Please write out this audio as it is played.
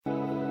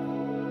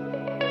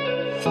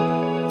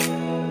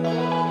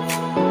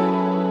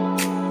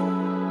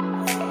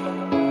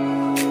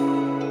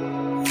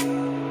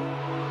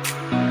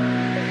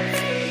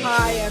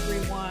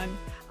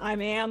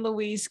I'm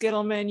Ann-Louise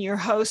Gittleman, your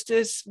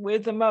hostess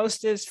with the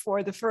mostest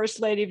for the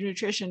First Lady of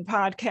Nutrition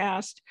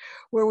podcast,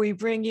 where we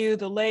bring you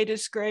the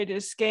latest,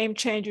 greatest game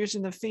changers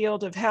in the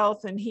field of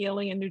health and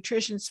healing and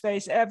nutrition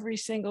space every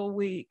single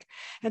week.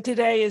 And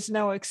today is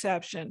no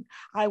exception.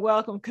 I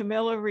welcome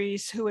Camilla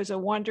Rees, who is a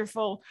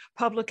wonderful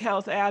public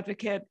health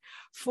advocate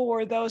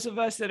for those of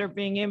us that are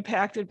being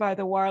impacted by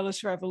the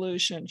wireless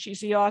revolution.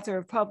 She's the author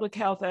of Public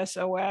Health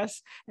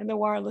SOS and The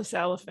Wireless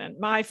Elephant.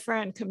 My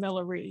friend,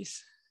 Camilla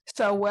Rees.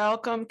 So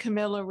welcome,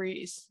 Camilla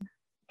Rees.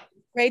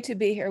 Great to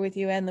be here with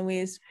you,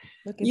 Ann-Louise.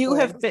 You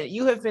have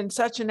been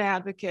such an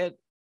advocate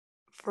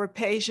for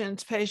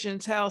patients'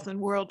 health, and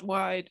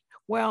worldwide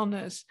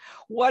wellness.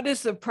 What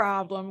is the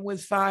problem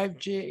with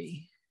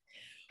 5G?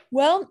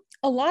 Well,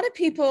 a lot of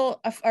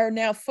people are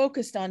now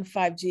focused on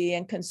 5G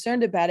and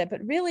concerned about it, but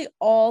really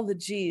all the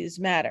G's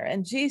matter.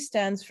 And G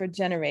stands for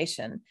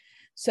generation.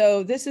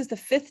 So this is the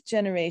 5th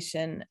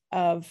generation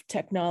of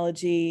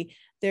technology.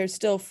 There's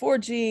still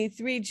 4G,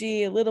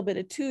 3G, a little bit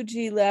of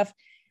 2G left.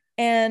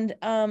 And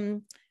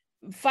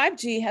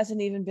 5G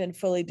hasn't even been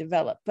fully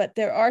developed, but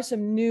there are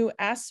some new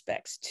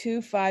aspects to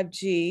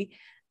 5G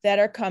that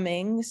are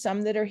coming,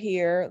 some that are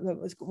here.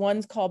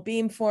 One's called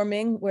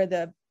beamforming, where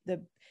the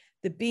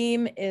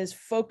beam is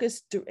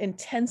focused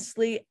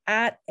intensely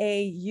at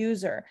a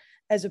user,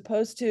 as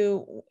opposed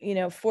to,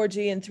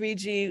 4G and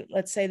 3G.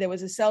 Let's say there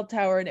was a cell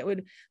tower and it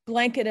would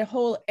blanket a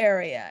whole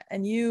area,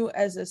 and you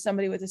as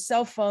somebody with a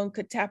cell phone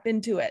could tap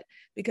into it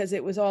because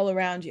it was all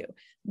around you.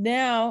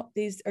 Now,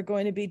 these are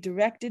going to be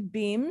directed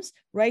beams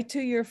right to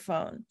your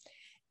phone.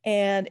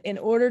 And in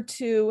order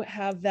to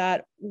have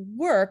that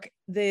work,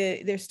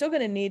 they're still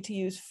going to need to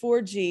use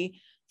 4G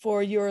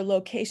for your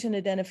location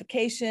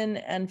identification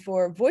and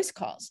for voice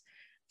calls.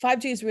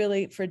 5G is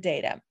really for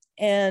data,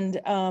 and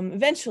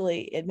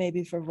eventually it may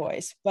be for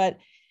voice, but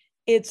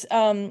it's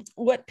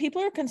what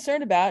people are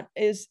concerned about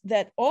is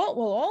that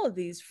all of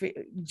these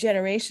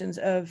generations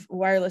of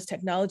wireless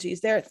technologies,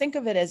 think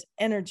of it as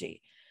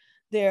energy.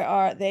 They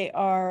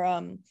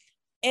are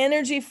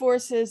energy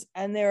forces,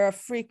 and there are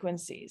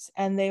frequencies,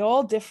 and they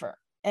all differ,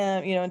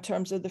 in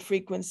terms of the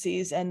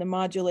frequencies and the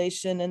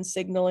modulation and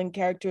signaling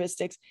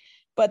characteristics.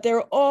 But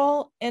they're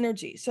all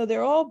energy. So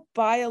they're all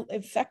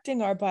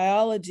affecting our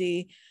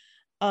biology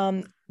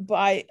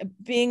by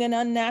being an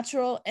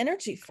unnatural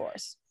energy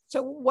force.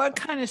 So what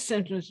kind of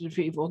symptoms do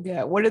people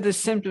get? What are the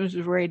symptoms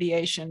of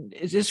radiation?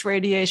 Is this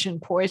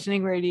radiation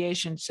poisoning,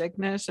 radiation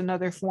sickness,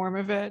 another form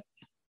of it?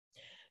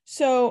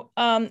 So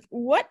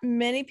what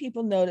many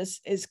people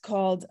notice is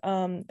called,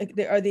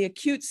 there are the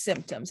acute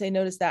symptoms. They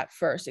notice that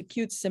first,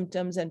 acute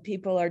symptoms, and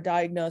people are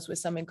diagnosed with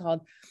something called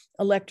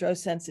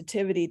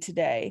electrosensitivity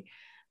today.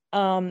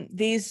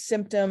 These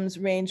symptoms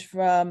range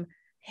from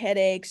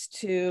headaches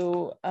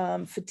to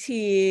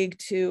fatigue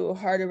to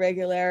heart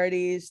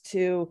irregularities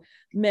to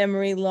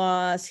memory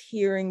loss,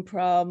 hearing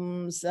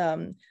problems,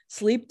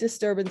 sleep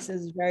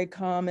disturbances is very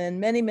common,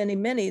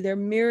 many. There are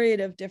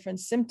myriad of different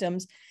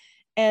symptoms,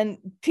 and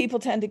people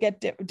tend to get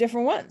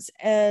different ones.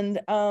 And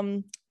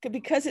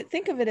because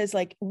think of it as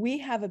like we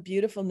have a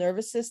beautiful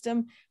nervous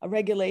system, a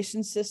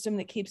regulation system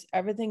that keeps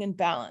everything in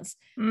balance.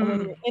 And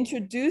when you're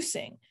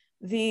introducing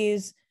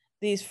these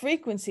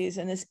frequencies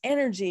and this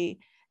energy,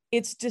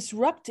 it's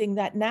disrupting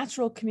that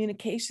natural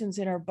communications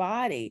in our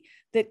body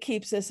that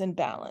keeps us in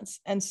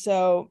balance. And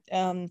so,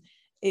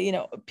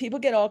 people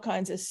get all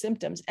kinds of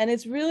symptoms, and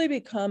it's really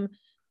become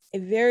a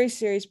very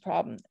serious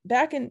problem.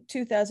 Back in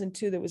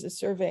 2002, there was a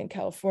survey in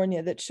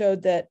California that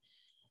showed that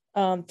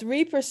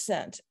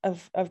 3%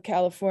 of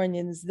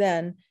Californians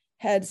then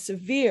had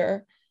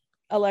severe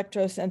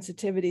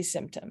electrosensitivity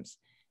symptoms.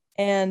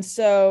 And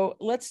so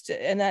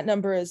and that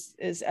number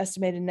is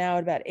estimated now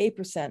at about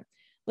 8%.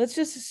 Let's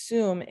just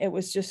assume it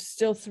was just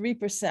still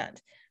 3%.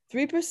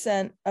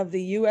 3% of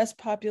the US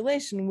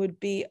population would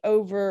be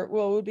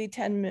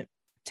 10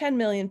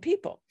 million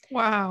people.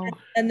 Wow.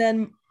 And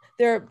then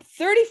there are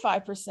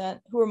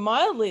 35% who are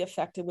mildly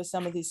affected with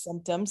some of these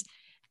symptoms.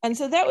 And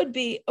so that would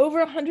be over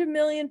 100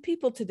 million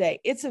people today.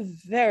 It's a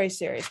very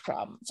serious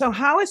problem. So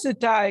how is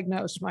it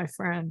diagnosed, my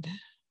friend?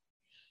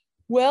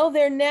 Well,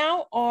 there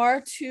now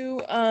are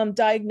 2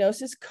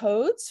 diagnosis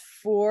codes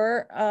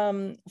for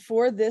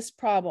this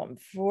problem,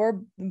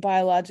 for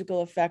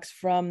biological effects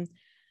from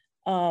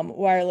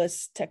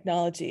wireless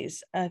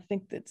technologies. I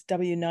think that's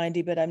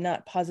W90, but I'm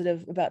not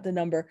positive about the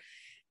number.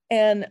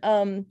 And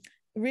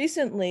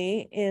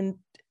recently, in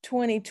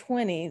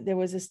 2020, there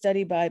was a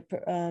study by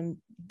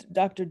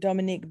Dr.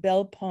 Dominique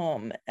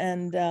Belpomme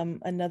and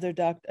another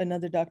doctor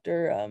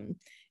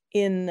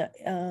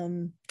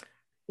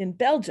in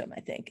Belgium,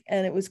 I think,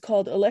 and it was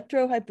called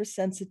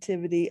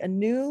electrohypersensitivity, a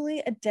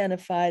newly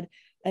identified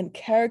and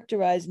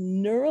characterized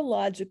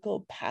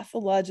neurological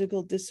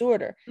pathological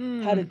disorder,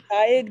 how to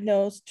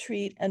diagnose,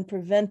 treat, and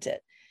prevent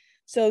it.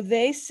 So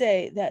they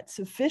say that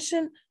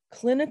sufficient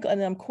clinical,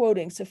 and I'm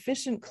quoting,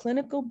 sufficient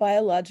clinical,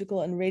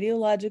 biological, and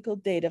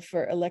radiological data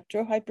for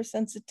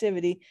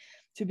electrohypersensitivity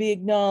to be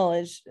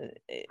acknowledged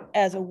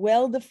as a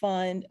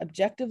well-defined,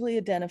 objectively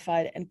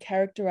identified, and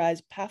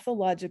characterized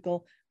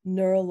pathological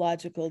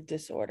neurological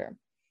disorder.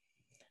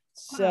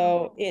 Wow.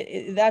 So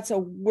that's a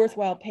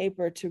worthwhile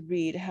paper to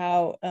read,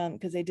 how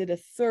because they did a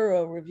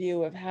thorough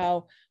review of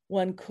how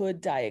one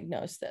could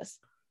diagnose this.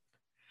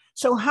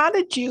 So how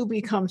did you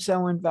become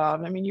so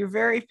involved? I mean, you're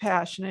very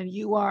passionate.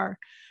 You are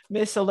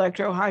Miss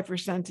Electro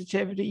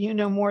Hypersensitivity. You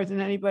know more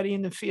than anybody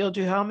in the field.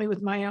 You helped me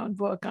with my own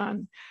book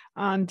on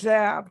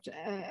Zapped,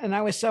 and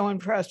I was so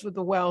impressed with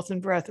the wealth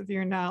and breadth of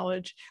your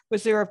knowledge.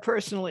 Was there a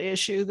personal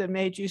issue that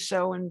made you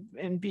so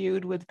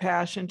imbued with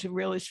passion to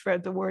really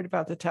spread the word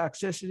about the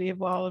toxicity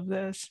of all of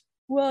this?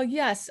 Well,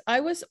 yes, I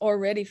was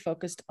already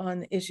focused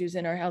on issues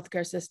in our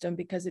healthcare system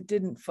because it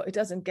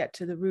doesn't get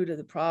to the root of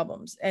the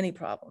problems, any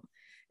problem.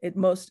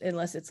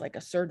 Unless it's like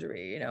a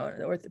surgery, an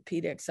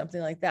orthopedic,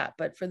 something like that.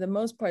 But for the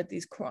most part,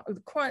 these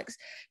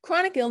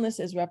chronic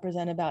illnesses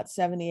represent about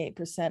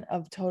 78%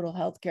 of total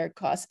healthcare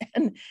costs,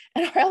 and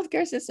our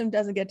healthcare system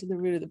doesn't get to the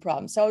root of the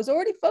problem. So I was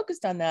already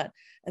focused on that,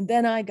 and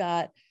then I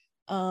got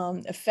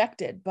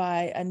affected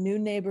by a new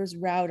neighbor's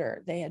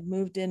router. They had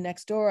moved in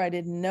next door. I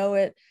didn't know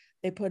it.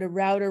 They put a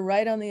router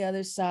right on the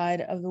other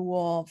side of the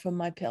wall from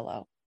my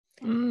pillow.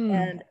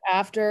 And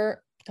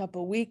after a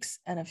couple of weeks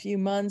and a few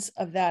months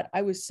of that,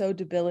 I was so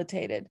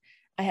debilitated.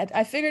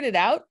 I figured it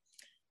out,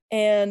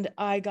 and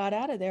I got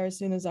out of there as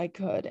soon as I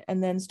could,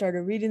 and then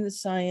started reading the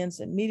science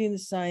and meeting the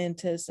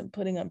scientists and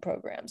putting on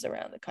programs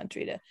around the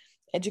country to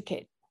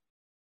educate.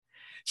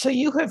 So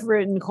you have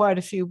written quite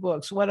a few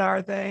books. What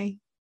are they?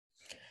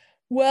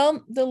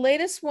 Well, the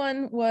latest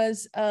one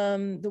was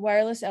The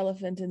Wireless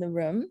Elephant in the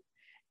Room,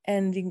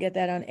 and you can get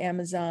that on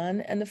Amazon.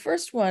 And the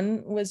first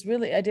one was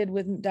I did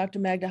with Dr.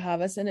 Magda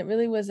Havas, and it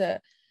really was a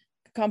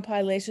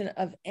compilation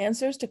of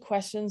answers to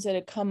questions that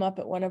had come up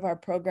at one of our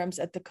programs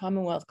at the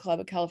Commonwealth Club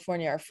of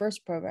California, our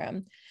first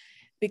program,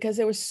 because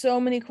there were so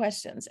many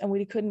questions and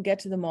we couldn't get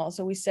to them all.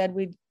 So we said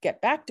we'd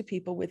get back to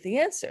people with the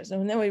answers.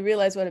 And then we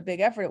realized what a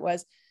big effort it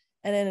was,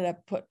 and ended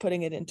up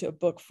putting it into a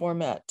book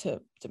format to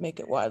make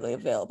it widely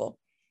available.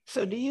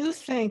 So do you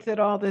think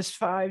that all this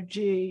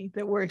 5G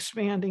that we're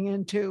expanding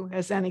into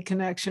has any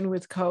connection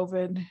with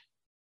COVID?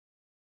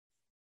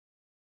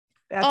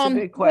 That's a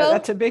big question.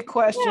 That's a big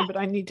question, yeah. But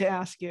I need to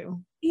ask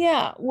you.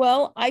 Yeah,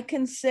 well, I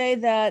can say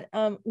that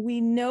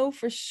we know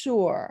for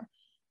sure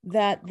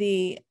that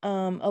the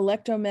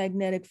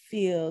electromagnetic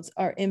fields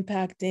are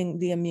impacting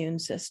the immune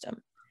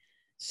system.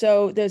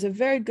 So there's a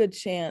very good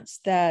chance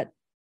that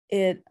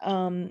it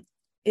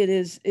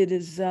is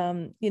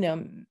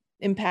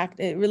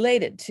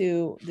related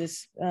to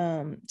this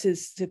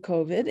to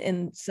COVID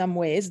in some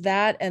ways.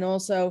 That, and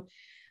also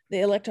the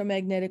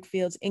electromagnetic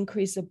fields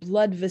increase the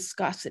blood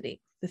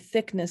viscosity, the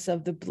thickness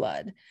of the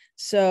blood.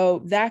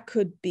 So that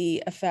could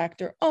be a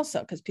factor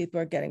also, because people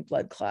are getting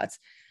blood clots.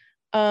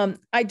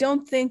 I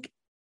don't think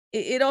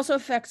it also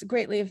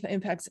greatly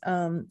impacts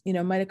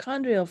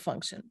mitochondrial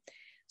function.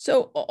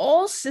 So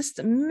all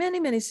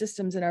many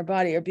systems in our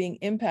body are being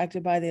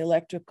impacted by the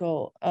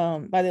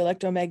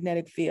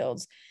electromagnetic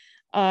fields.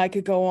 I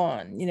could go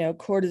on,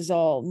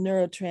 cortisol,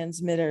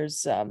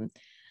 neurotransmitters,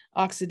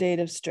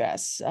 oxidative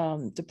stress,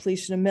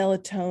 depletion of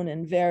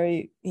melatonin,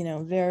 very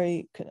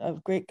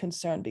of great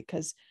concern,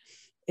 because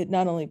it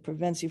not only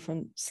prevents you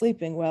from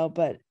sleeping well,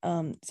 but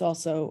it's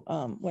also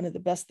one of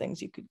the best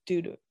things you could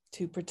do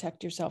to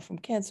protect yourself from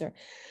cancer.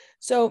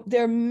 So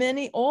there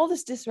are all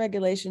this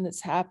dysregulation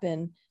that's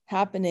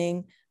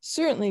happening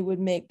certainly would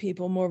make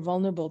people more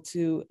vulnerable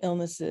to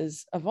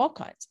illnesses of all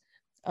kinds.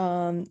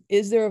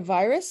 Is there a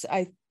virus?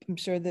 I'm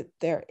sure that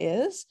there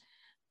is.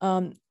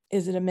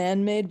 Is it a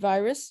man-made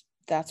virus?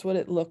 That's what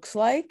it looks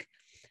like.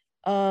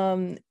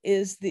 It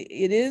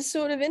is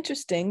sort of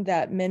interesting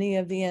that many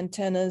of the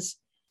antennas,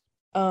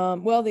 the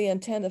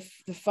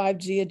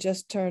 5G had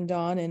just turned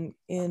on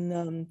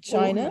in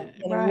China,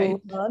 right.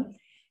 Wuhan.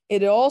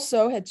 It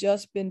also had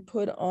just been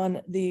put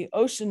on the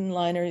ocean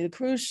liner, the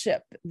cruise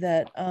ship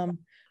that,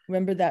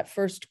 remember that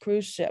first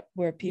cruise ship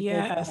where people—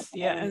 Yes,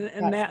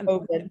 and that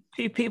COVID.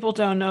 People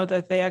don't know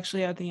that they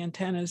actually had the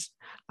antennas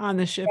on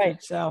the ship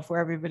itself where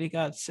everybody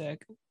got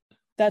sick.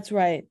 That's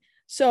right.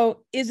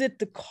 So is it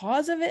the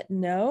cause of it?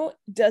 No.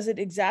 Does it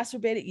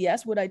exacerbate it?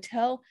 Yes. Would I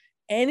tell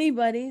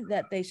anybody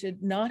that they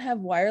should not have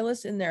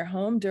wireless in their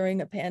home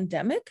during a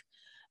pandemic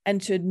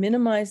and should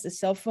minimize the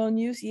cell phone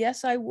use?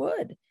 Yes, I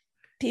would.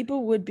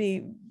 People would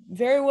be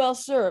very well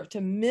served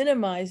to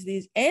minimize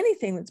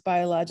anything that's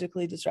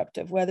biologically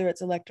disruptive, whether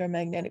it's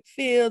electromagnetic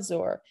fields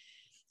or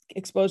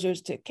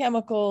exposures to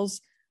chemicals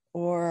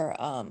or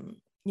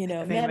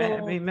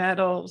heavy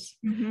metals,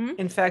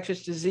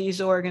 infectious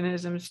disease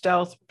organisms,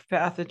 stealth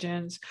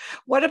pathogens.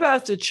 What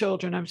about the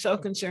children? I'm so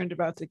concerned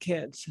about the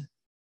kids.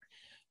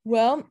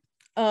 Well,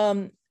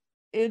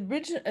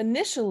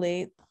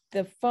 initially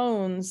the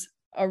phones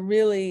are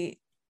really—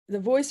 the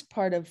voice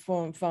part of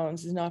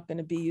phones is not going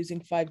to be using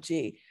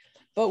 5G.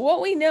 But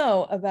what we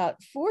know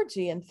about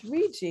 4G and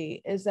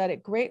 3G is that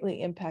it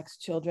greatly impacts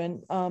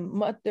children.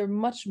 They're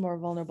much more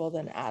vulnerable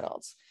than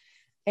adults.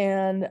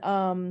 And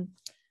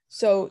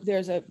so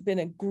there's been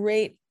a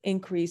great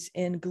increase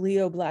in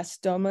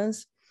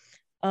glioblastomas.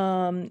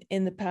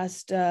 in the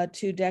past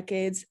 2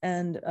 decades,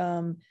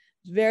 and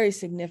very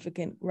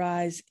significant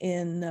rise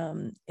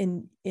in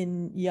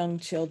young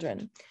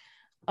children.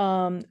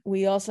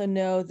 We also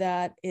know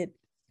that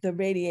the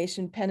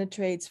radiation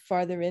penetrates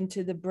farther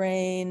into the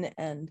brain,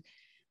 and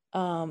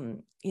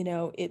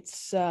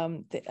it's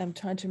I'm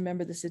trying to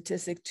remember the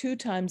statistic, 2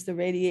 times the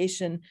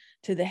radiation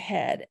to the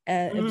head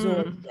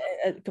absorbed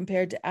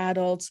compared to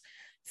adults,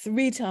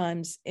 3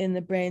 times in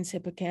the brain's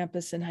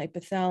hippocampus and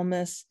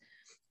hypothalamus,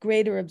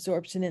 greater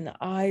absorption in the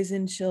eyes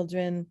in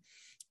children,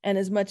 and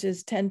as much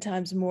as 10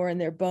 times more in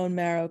their bone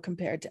marrow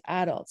compared to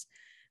adults.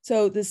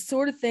 So the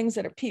sort of things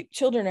that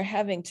children are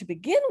having to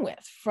begin with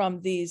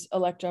from these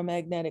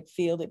electromagnetic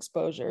field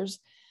exposures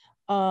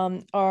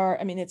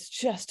it's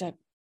just a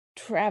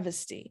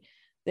travesty.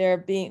 They're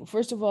being,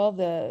 first of all,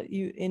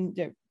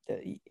 the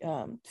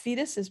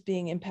fetus is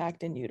being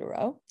impacted in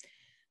utero.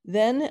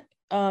 Then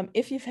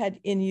if you've had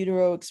in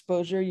utero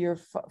exposure, you're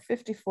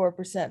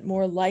 54%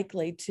 more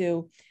likely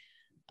to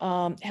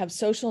have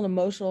social and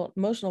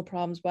emotional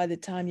problems by the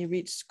time you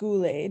reach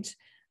school age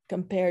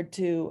compared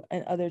to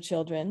other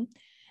children.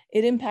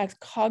 It impacts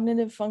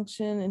cognitive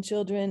function in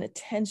children,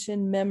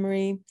 attention,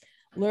 memory,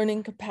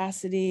 learning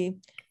capacity,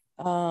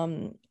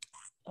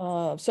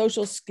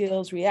 social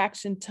skills,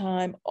 reaction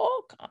time,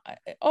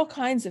 all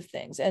kinds of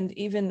things. And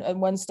even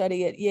one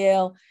study at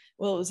Yale,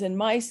 it was in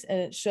mice, and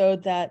it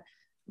showed that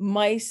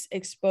mice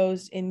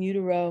exposed in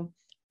utero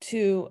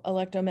to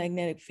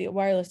electromagnetic field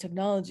wireless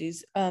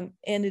technologies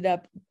ended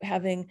up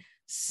having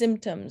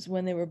symptoms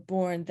when they were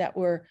born that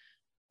were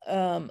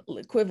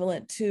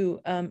equivalent to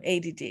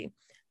ADHD,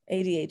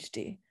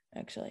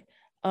 actually.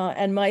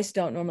 And mice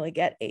don't normally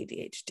get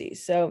ADHD.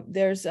 So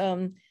there's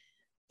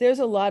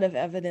a lot of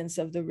evidence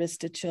of the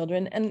risk to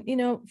children. And,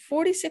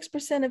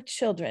 46% of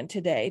children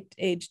today,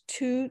 age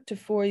 2 to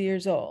 4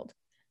 years old,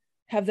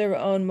 have their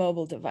own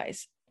mobile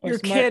device. You're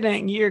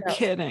kidding. You're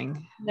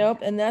kidding.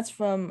 Nope. And that's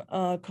from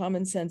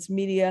Common Sense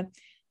Media.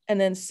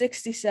 And then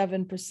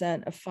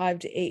 67% of 5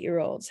 to 8 year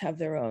olds have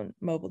their own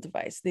mobile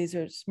device. These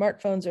are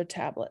smartphones or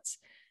tablets.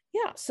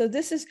 Yeah. So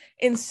this is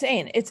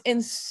insane. It's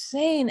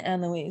insane,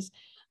 Anne-Louise,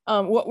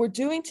 what we're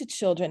doing to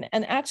children.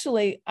 And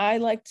actually, I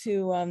like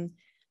to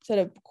sort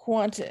of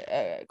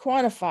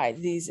quantify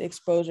these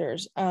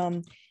exposures.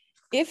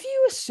 If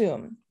you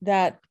assume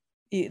that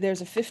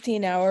there's a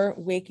 15-hour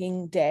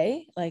waking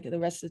day, like the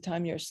rest of the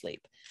time you're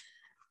asleep,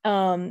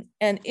 and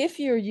if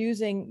you're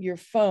using your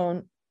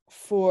phone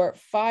for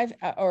 5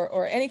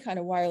 or any kind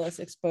of wireless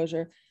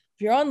exposure,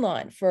 if you're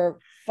online for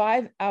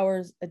 5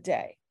 hours a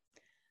day,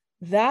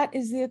 that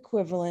is the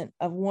equivalent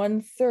of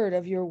 1/3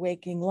 of your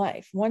waking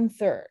life,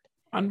 1/3.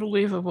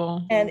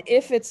 Unbelievable. And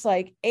if it's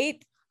like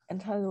 8, I'm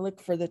trying to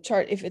look for the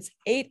chart, if it's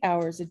 8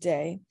 hours a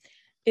day,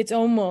 it's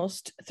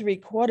almost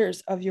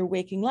 3/4 of your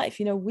waking life.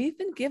 We've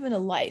been given a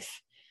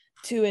life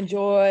to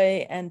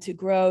enjoy and to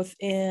growth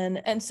in.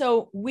 And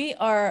so we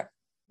are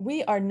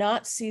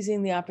not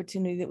seizing the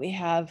opportunity that we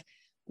have.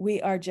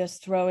 We are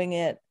just throwing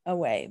it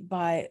away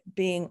by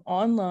being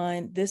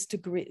online to this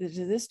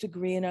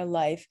degree in our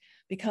life,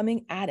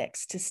 becoming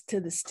addicts to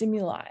the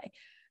stimuli,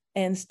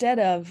 instead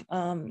of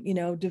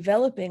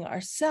developing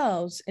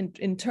ourselves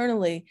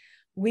internally.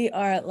 We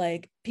are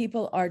like,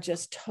 people are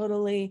just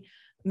totally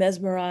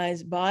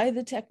mesmerized by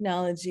the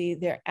technology.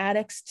 They're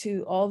addicts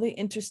to all the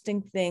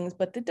interesting things,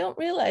 but they don't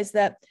realize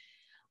that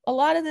a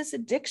lot of this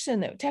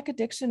addiction, tech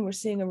addiction we're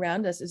seeing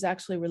around us, is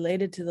actually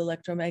related to the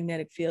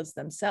electromagnetic fields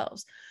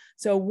themselves.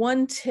 So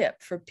one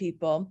tip for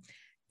people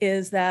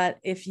is that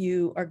if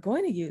you are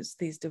going to use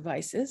these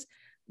devices,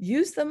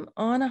 use them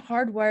on a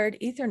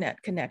hardwired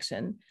Ethernet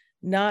connection,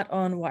 not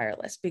on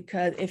wireless,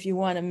 because if you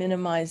want to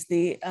minimize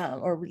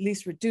or at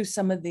least reduce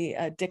some of the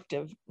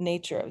addictive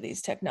nature of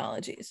these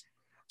technologies.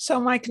 So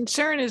my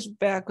concern is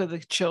back with the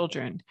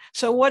children.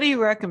 So what do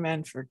you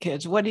recommend for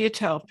kids? What do you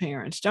tell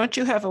parents? Don't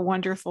you have a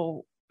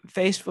wonderful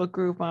Facebook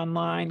group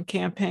online,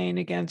 Campaign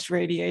Against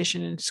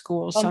Radiation in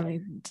Schools?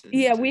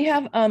 Yeah, we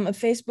have a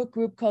Facebook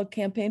group called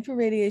Campaign for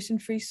Radiation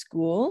Free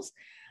Schools.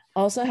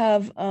 Also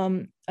have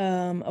a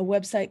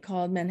website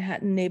called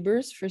Manhattan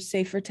Neighbors for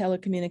Safer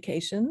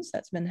Telecommunications.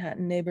 That's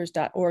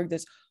manhattanneighbors.org.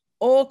 There's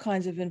all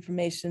kinds of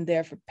information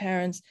there for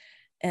parents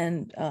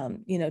and,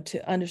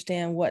 to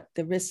understand what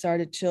the risks are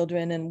to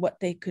children and what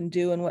they can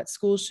do and what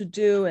schools should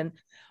do. And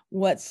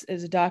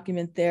there's a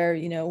document there,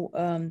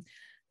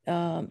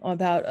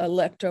 about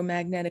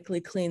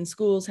electromagnetically clean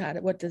schools.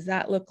 What does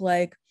that look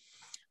like?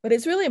 But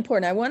it's really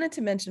important. I wanted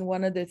to mention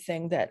one other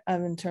thing that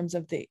in terms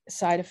of the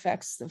side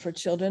effects for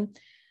children,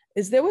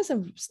 is there was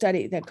a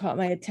study that caught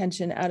my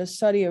attention out of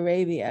Saudi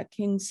Arabia,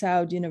 King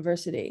Saud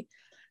University.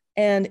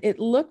 And it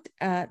looked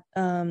at,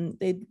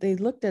 they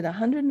looked at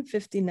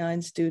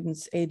 159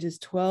 students ages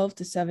 12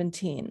 to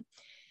 17.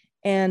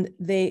 And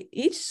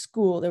each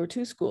school, there were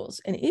 2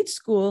 schools, and each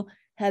school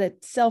had a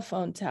cell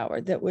phone tower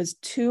that was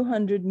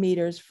 200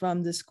 meters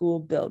from the school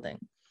building.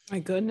 My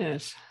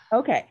goodness.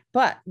 Okay,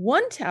 but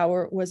one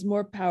tower was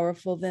more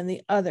powerful than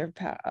the other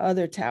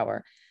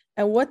tower.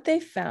 And what they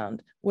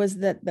found was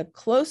that the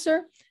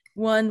closer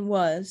One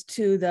was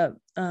to the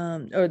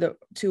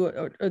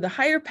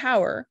higher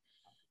power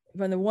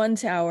from the one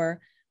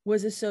tower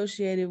was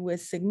associated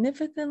with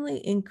significantly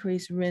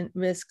increased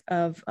risk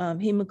of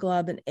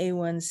hemoglobin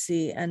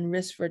A1C and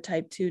risk for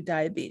type 2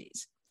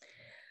 diabetes.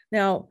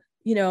 Now,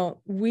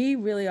 we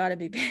really ought to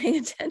be paying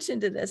attention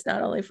to this,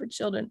 not only for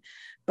children,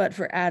 but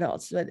for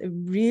adults. But it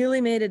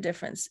really made a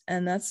difference.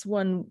 And that's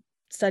one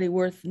study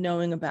worth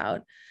knowing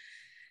about.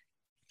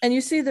 And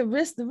you see the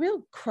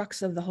real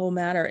crux of the whole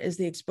matter is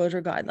the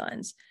exposure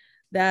guidelines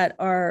that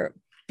are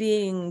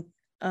being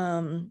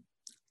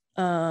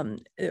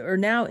are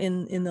now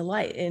in the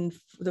light, in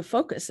the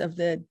focus of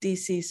the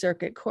DC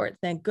Circuit Court,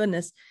 thank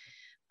goodness.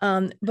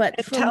 But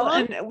tell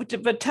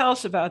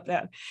us about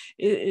that.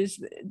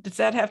 Does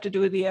that have to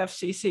do with the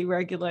FCC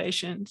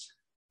regulations?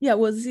 Yeah,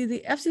 well, see,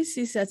 the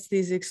FCC sets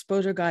these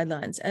exposure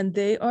guidelines, and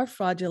they are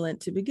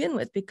fraudulent to begin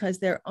with because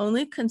they're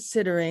only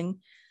considering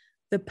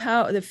the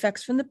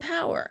effects from the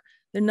power.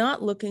 They're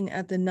not looking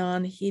at the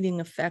non-heating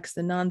effects,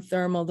 the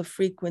non-thermal, the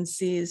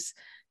frequencies,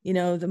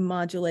 the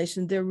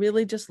modulation. They're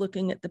really just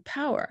looking at the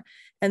power,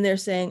 and they're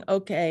saying,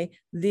 okay,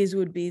 these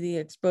would be the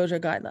exposure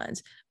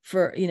guidelines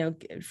for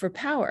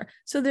power.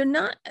 So they're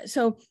not.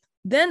 So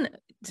then,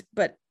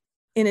 but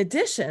in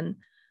addition,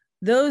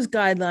 those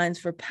guidelines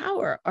for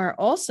power are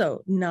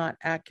also not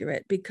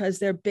accurate because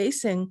they're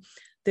basing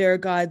their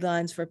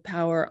guidelines for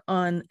power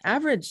on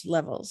average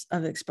levels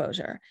of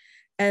exposure.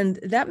 And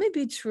that may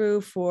be true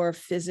for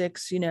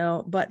physics,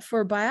 but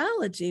for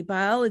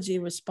biology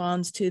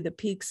responds to the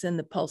peaks and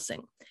the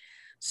pulsing.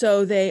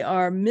 So they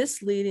are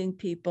misleading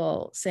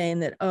people, saying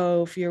that,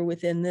 if you're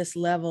within this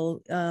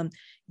level,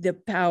 the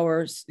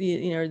powers,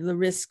 the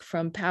risk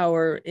from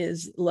power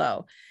is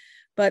low.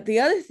 But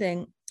the other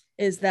thing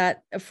is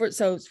that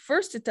first,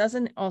 it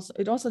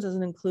also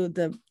doesn't include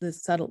the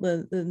subtle,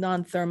 the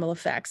non-thermal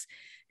effects.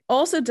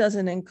 Also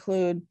doesn't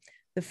include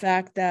the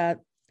fact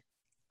that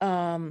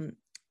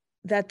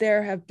that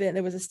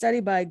there was a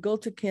study by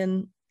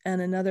Gultekin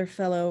and another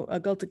fellow.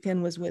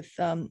 Gultekin was with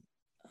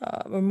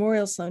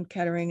Memorial Sloan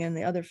Kettering, and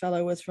the other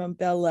fellow was from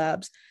Bell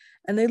Labs.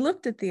 And they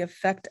looked at the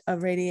effect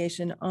of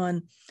radiation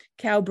on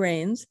cow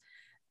brains.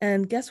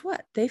 And guess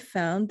what? They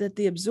found that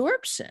the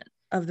absorption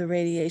of the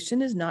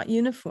radiation is not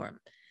uniform,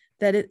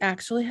 that it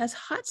actually has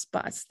hot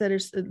spots that are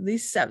at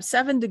least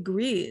 7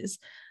 degrees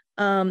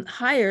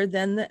higher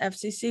than the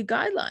FCC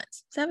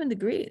guidelines, 7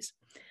 degrees.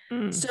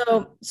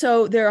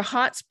 So there are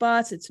hot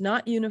spots. It's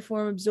not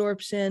uniform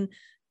absorption.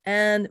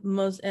 And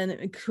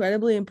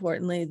incredibly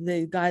importantly,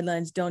 the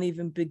guidelines don't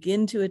even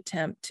begin to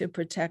attempt to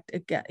protect,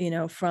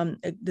 from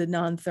the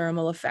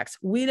non-thermal effects.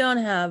 We don't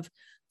have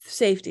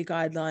safety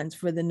guidelines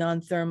for the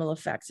non-thermal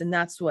effects, and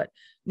that's what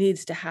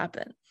needs to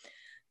happen.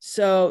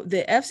 So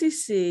the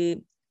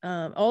FCC,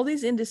 all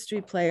these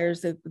industry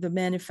players, the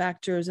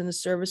manufacturers and the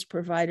service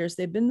providers,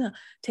 they've been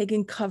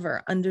taking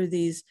cover under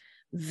these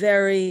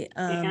very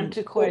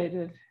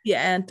antiquated.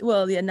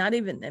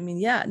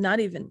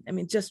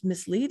 Just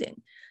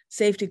misleading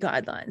safety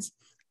guidelines.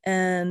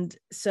 And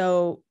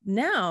so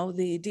now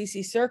the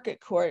DC Circuit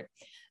Court,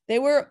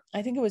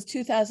 I think it was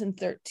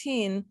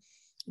 2013,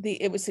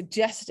 it was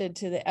suggested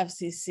to the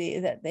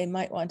FCC that they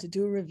might want to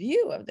do a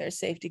review of their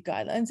safety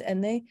guidelines,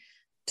 and they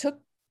took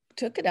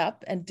it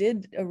up and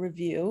did a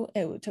review.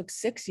 It took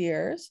 6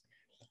 years.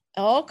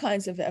 All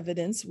kinds of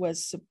evidence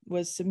was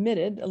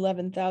submitted,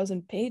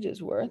 11,000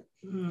 pages worth.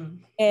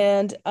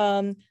 And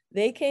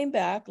they came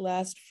back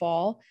last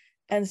fall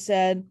and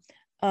said,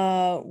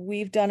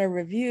 we've done a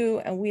review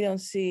and we don't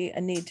see a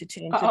need to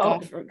change the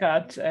guidelines. For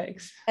God's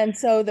sakes. And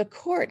so the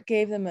court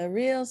gave them a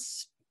real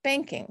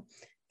spanking.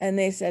 And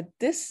they said,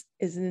 this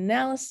is an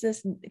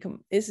analysis.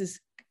 This is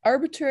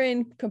arbitrary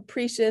and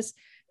capricious.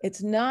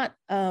 It's not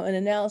an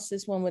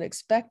analysis one would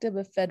expect of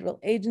a federal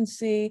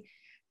agency.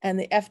 And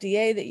the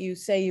FDA that you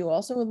say you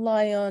also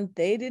rely on,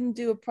 they didn't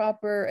do a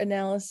proper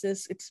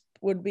analysis. It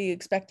would be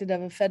expected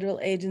of a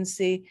federal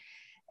agency.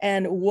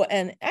 And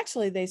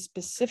actually they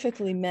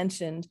specifically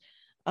mentioned,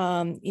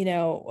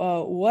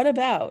 what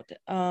about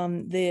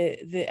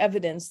the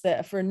evidence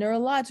that for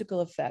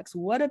neurological effects?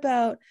 What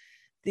about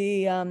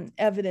the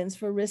evidence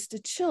for risk to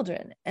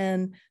children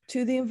and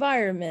to the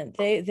environment?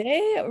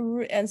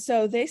 And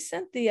so they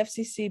sent the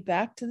FCC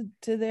back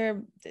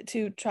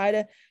to try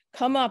to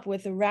come up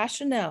with a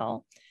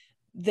rationale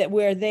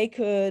where they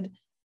could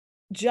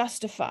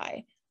justify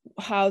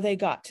how they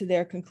got to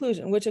their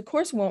conclusion, which of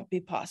course won't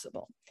be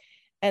possible.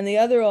 And the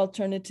other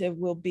alternative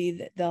will be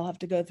that they'll have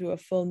to go through a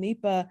full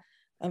NEPA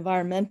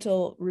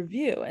environmental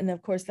review. And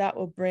of course that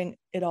will bring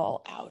it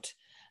all out.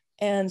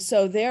 And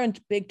so they're in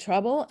big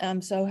trouble,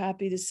 I'm so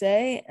happy to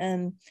say.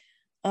 And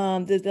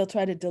they'll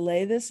try to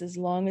delay this as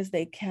long as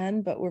they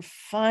can, but we're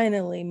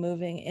finally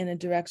moving in a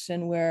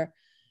direction where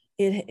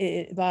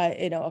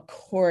a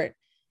court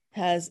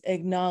has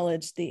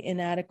acknowledged the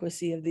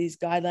inadequacy of these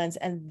guidelines,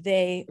 and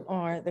they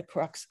are the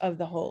crux of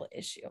the whole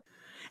issue.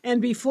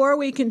 And before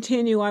we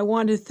continue, I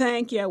want to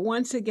thank yet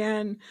once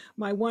again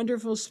my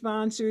wonderful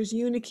sponsors,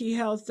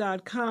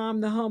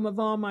 UniKeyHealth.com, the home of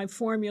all my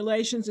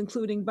formulations,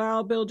 including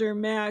Bowel Builder,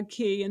 Mag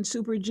Key, and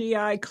Super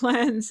GI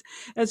Cleanse,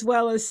 as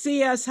well as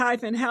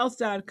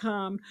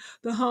CS-Health.com,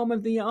 the home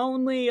of the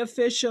only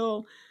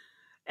official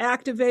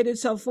activated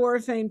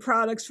sulforaphane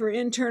products for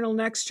internal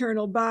and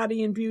external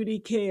body and beauty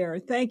care.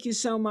 Thank you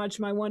so much,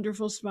 my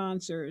wonderful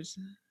sponsors.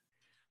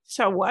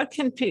 So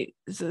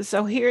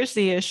so here's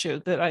the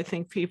issue that I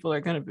think people are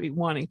going to be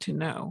wanting to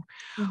know.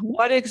 Mm-hmm.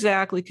 What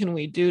exactly can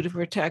we do to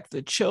protect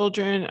the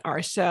children,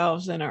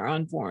 ourselves, and our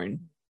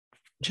unborn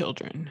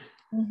children?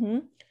 Mm-hmm.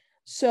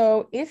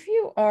 So if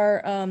you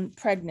are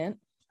pregnant,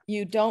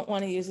 you don't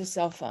want to use a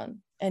cell phone,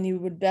 and you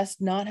would best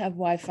not have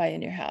Wi-Fi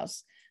in your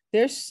house.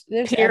 There's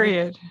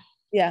period.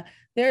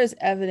 There is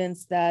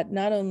evidence that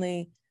not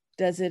only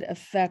does it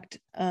affect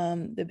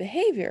the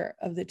behavior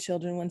of the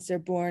children once they're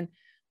born,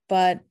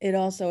 but it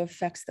also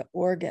affects the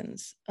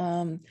organs.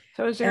 So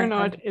is there an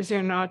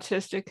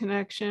autistic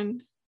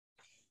connection?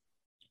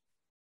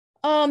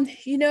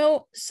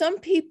 Some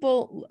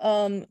people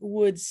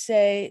would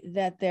say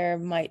that there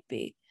might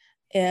be.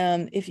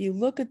 If you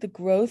look at the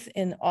growth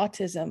in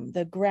autism,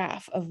 the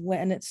graph of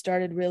when it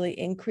started really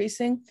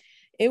increasing,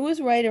 it was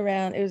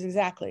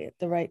exactly at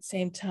the right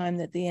same time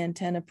that the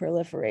antenna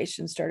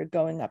proliferation started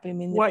going up. I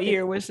mean, what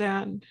year was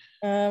that?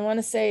 I want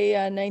to say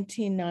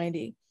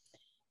 1990.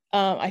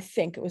 I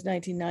think it was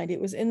 1990.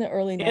 It was in the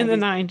early 90s. In the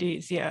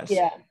 90s, yes.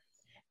 Yeah.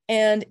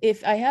 And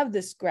if I have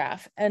this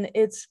graph, and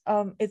it's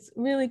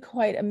really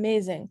quite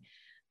amazing.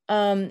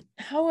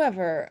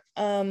 However,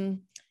 and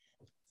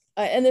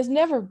there's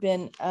never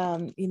been,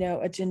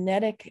 a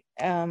genetic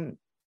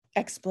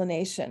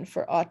explanation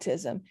for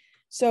autism.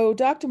 So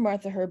Dr.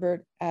 Martha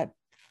Herbert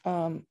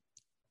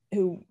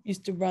who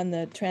used to run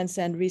the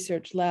Transcend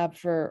Research Lab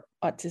for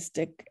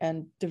autistic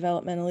and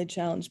developmentally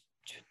challenged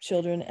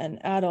children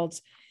and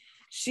adults,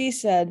 she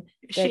said,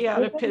 is she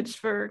out of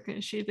Pittsburgh?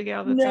 Is she the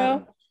gal that's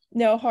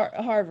No,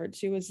 Harvard.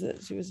 She was a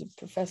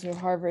professor at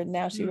Harvard.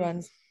 Now she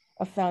runs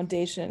a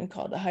foundation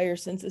called the Higher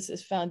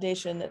Synthesis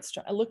Foundation that's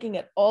looking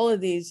at all of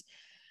these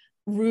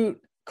root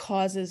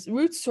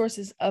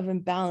sources of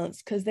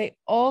imbalance, because they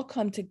all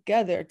come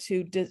together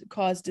to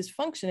cause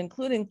dysfunction,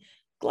 including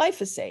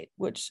glyphosate,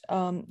 which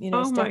oh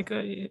my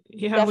God,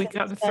 yeah, we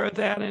got to throw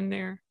that in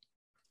there.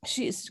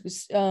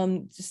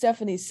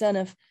 Stephanie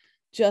Seneff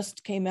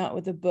just came out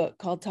with a book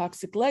called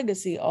Toxic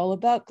Legacy, all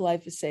about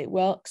glyphosate.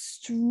 Well,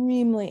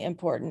 extremely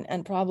important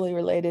and probably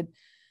related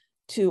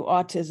to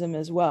autism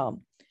as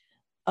well.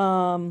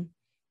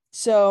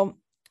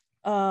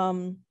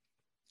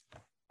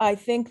 I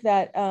think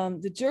that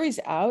the jury's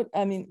out.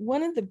 I mean,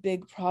 one of the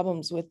big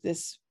problems with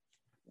this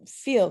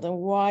field and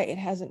why it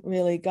hasn't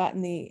really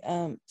gotten the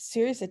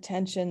serious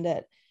attention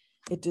that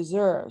it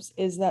deserves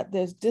is that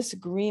there's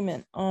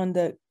disagreement on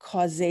the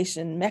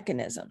causation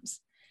mechanisms.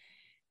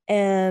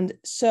 And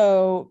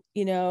so,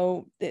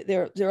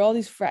 there are all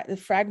these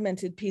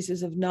fragmented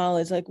pieces of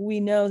knowledge. Like, we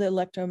know that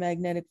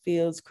electromagnetic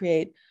fields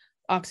create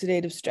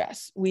oxidative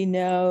stress. We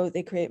know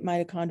they create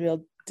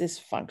mitochondrial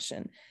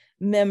dysfunction,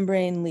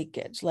 membrane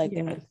leakage, like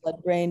in the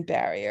blood-brain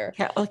barrier,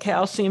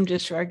 calcium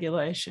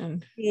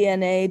dysregulation,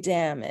 DNA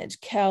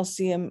damage,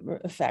 calcium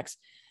effects,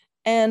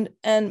 and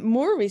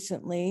more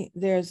recently,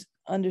 there's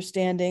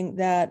understanding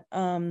that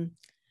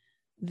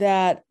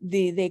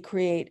they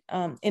create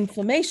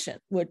inflammation.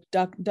 Which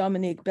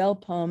Dominique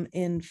Belpomme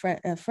in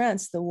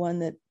France, the one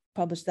that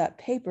published that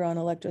paper on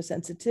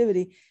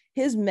electrosensitivity,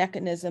 his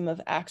mechanism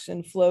of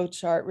action flow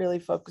chart really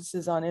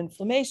focuses on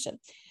inflammation.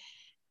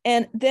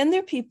 And then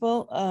there are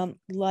people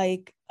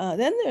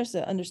then there's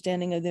the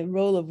understanding of the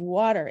role of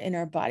water in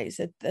our bodies,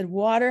 that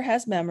water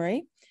has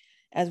memory,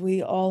 as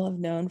we all have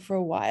known for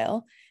a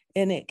while,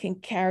 and it can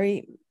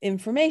carry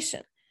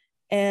information.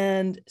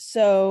 And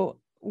so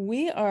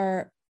we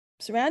are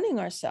surrounding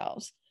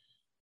ourselves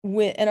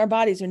with, and our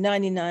bodies are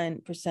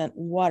 99%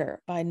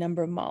 water by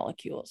number of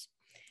molecules.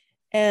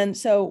 And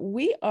so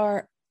we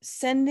are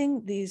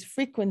sending these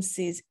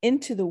frequencies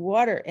into the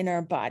water in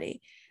our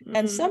body. Mm-hmm.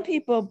 And some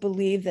people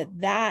believe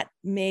that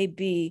may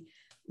be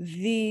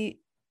the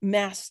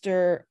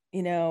master,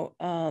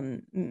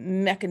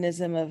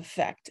 mechanism of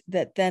effect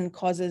that then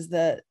causes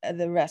the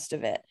rest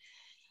of it.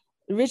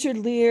 Richard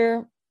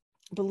Lear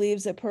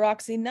believes that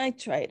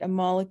peroxynitrite, a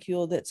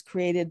molecule that's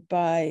generated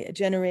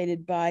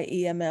by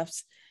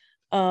EMFs,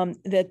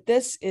 that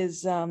this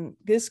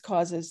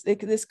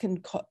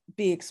can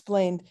be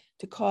explained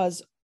to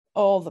cause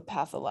all the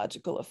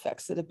pathological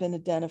effects that have been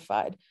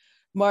identified.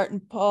 Martin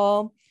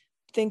Pall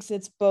thinks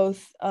it's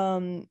both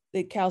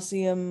the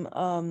calcium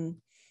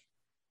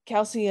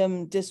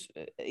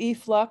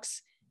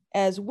efflux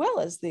as well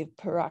as the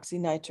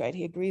peroxynitrite.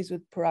 He agrees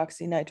with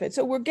peroxynitrite.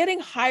 So we're getting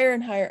higher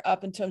and higher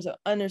up in terms of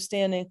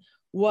understanding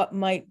what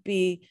might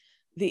be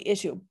the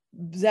issue.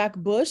 Zach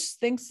Bush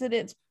thinks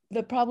that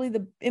probably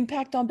the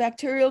impact on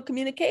bacterial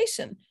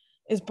communication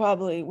is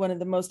probably one of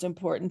the most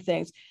important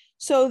things.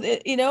 So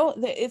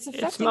it's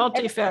affecting. It's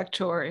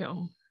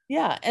multifactorial.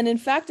 Yeah. And in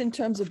fact, in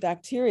terms of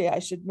bacteria, I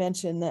should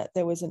mention that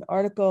there was an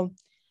article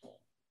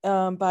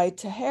by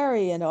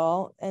Tahari et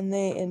al., and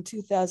they in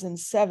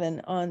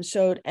 2007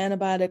 showed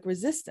antibiotic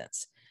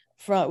resistance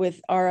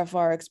with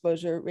RFR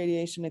exposure,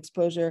 radiation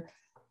exposure,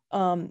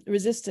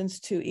 resistance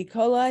to E.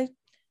 coli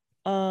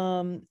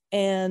and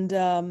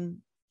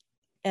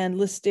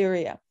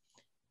listeria,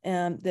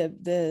 and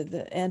the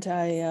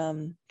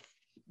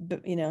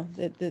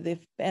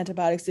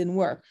antibiotics didn't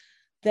work.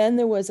 Then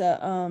there was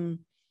a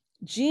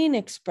gene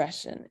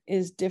expression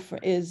is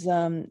different,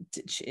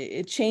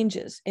 it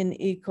changes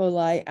in E.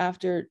 coli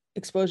after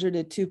exposure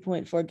to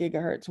 2.4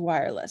 gigahertz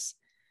wireless.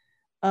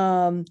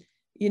 So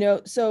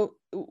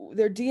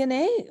there are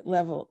DNA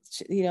level,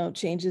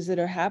 changes that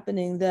are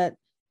happening that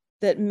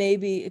may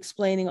be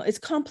explaining. It's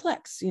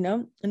complex,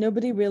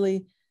 nobody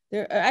really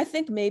there. I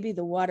think maybe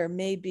the water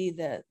may be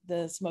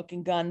the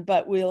smoking gun,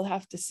 but we'll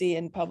have to see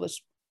and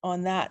publish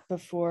on that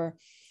before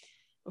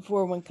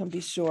one can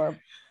be sure.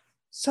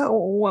 So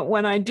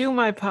when I do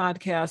my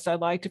podcast, I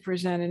like to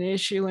present an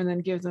issue and then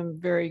give them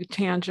very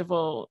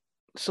tangible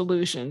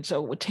solutions.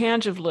 So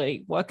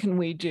tangibly, what can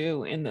we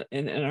do in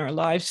our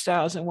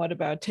lifestyles, and what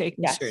about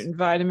taking certain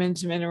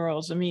vitamins,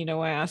 minerals,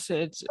 amino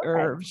acids,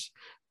 herbs?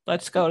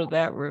 Let's go to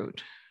that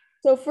route.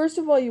 So first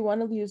of all, you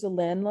want to use a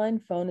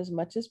landline phone as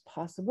much as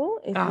possible.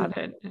 Got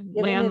it.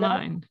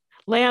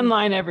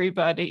 Landline,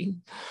 everybody.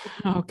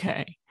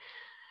 Okay.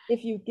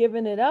 If you've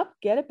given it up,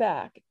 get it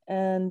back.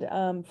 And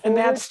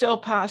that's still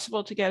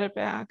possible to get it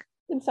back?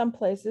 In some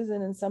places,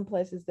 and in some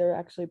places they're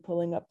actually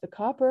pulling up the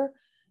copper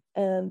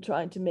and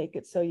trying to make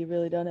it so you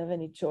really don't have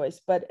any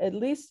choice. But at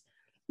least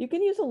you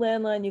can use a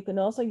landline. You can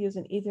also use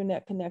an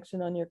Ethernet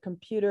connection on your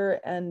computer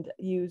and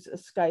use a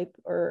Skype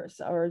or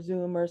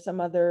Zoom or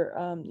some other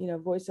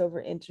voice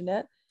over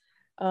internet.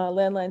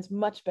 Landline's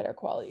much better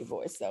quality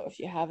voice though, if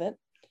you have it.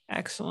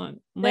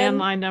 Excellent.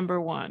 Landline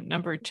number one.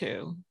 Number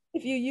two.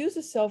 If you use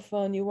a cell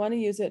phone, you want to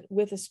use it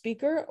with a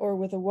speaker or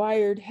with a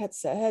wired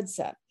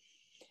headset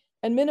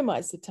and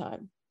minimize the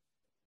time.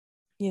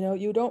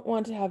 You don't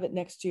want to have it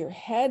next to your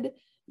head.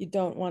 You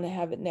don't want to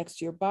have it next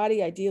to your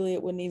body. Ideally,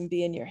 it wouldn't even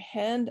be in your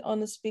hand on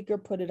the speaker.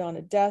 Put it on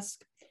a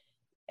desk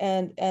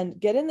and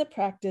get in the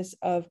practice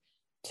of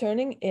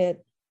turning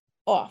it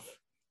off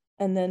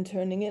and then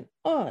turning it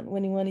on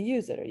when you want to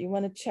use it, or you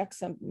want to check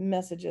some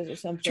messages or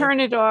something. Turn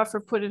it off or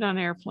put it on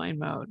airplane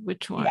mode.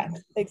 Which one? Yeah,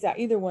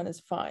 exactly. Either one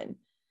is fine.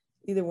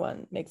 Either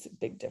one makes a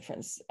big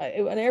difference.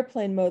 On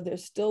airplane mode,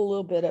 there's still a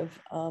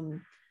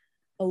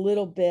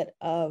little bit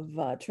of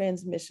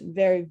transmission,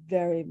 very,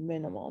 very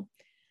minimal.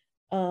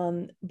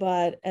 And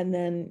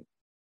then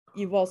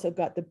you've also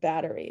got the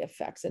battery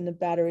effects, and the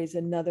battery is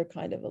another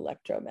kind of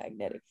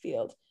electromagnetic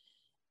field.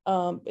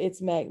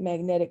 It's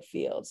magnetic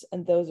fields,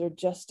 and those are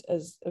just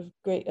as of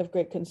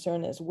great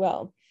concern as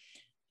well.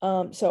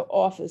 So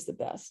off is the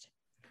best.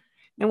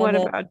 And what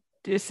about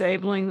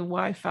disabling the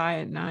Wi-Fi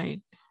at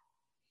night?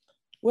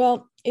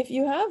 Well, if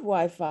you have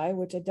Wi-Fi,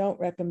 which I don't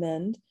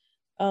recommend,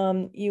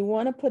 you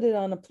want to put it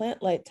on a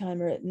plant light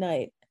timer at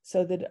night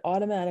so that it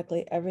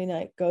automatically every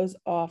night goes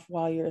off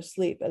while you're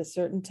asleep at a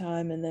certain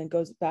time and then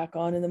goes back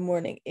on in the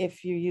morning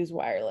if you use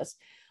wireless.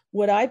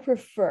 What I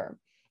prefer,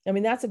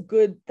 that's a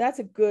good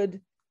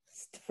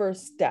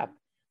first step,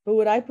 but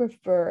what I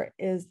prefer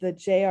is the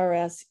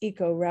JRS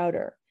Eco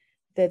router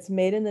that's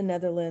made in the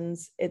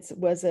Netherlands. It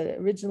was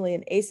originally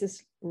an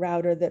ASUS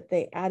router that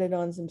they added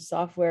on some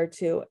software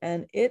to,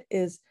 and it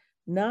is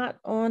not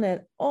on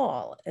at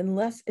all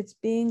unless it's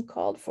being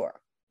called for.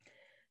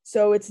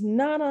 So it's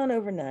not on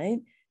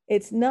overnight.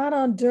 It's not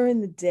on during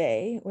the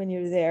day when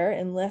you're there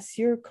unless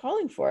you're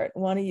calling for it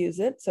and want to use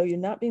it. So you're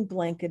not being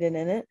blanketed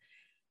in it.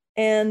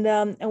 And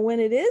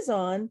when it is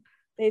on,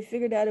 they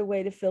figured out a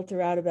way to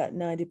filter out about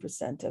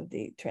 90% of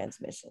the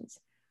transmissions.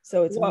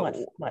 So it's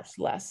much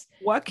less.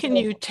 What can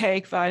you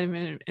take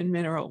vitamin and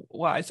mineral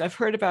wise? I've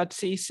heard about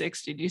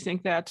C60. Do you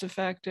think that's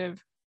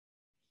effective?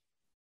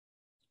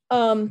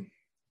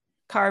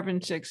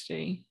 Carbon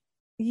 60.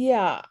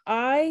 Yeah,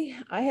 I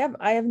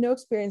have no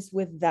experience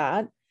with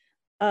that.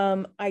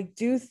 I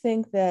do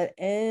think that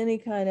any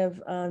kind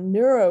of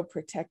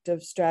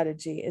neuroprotective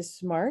strategy is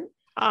smart.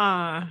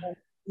 Any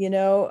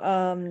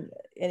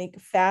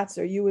fats,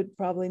 or you would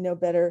probably know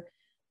better.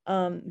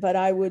 But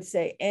I would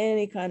say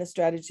any kind of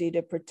strategy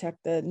to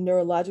protect the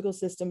neurological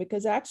system,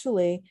 because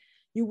actually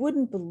you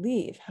wouldn't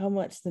believe how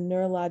much the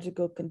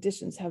neurological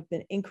conditions have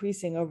been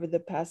increasing over the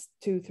past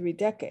 2-3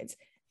 decades.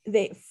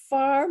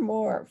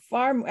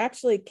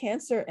 Actually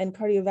cancer and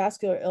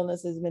cardiovascular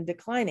illness has been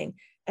declining,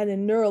 and the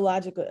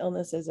neurological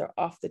illnesses are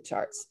off the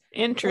charts.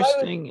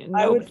 Interesting.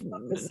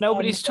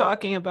 Nobody's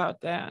talking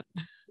about that.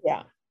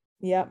 Yeah.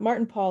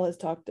 Martin Paul has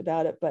talked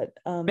about it, but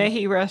may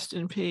he rest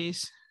in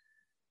peace.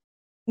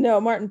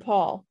 No, Martin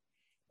Paul.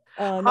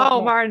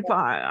 Martin Paul.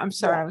 I'm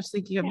sorry. Yeah. I was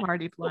thinking of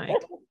Marty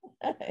Blank.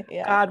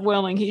 Yeah. God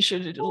willing, he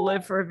should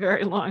live for a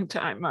very long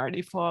time,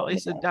 Marty Paul.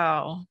 He's a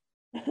doll.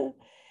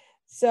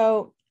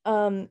 So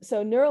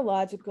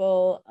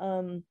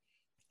neurological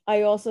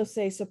I also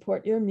say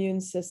support your immune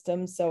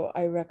system. So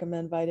I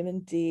recommend vitamin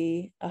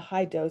D,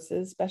 high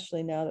doses,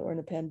 especially now that we're in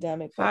a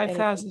pandemic.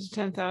 5,000 to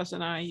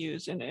 10,000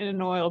 IUs in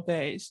an oil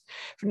base.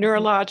 For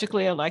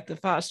neurologically, I like the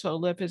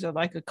phospholipids. I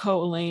like a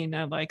choline.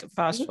 I like a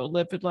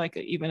phospholipid, like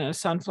even a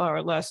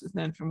sunflower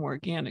lecithin from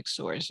organic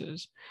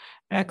sources.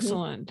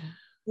 Excellent.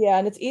 Yeah,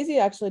 and it's easy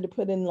actually to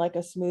put in like a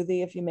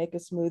smoothie. If you make a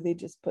smoothie,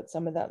 just put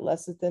some of that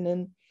lecithin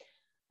in.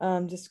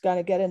 Just got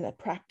to get in the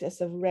practice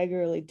of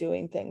regularly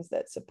doing things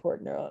that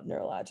support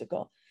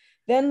neurological.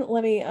 Then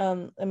let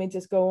me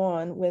just go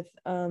on with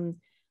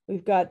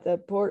we've got the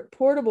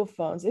portable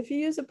phones. If you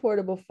use a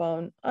portable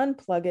phone,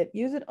 unplug it.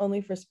 Use it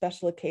only for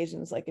special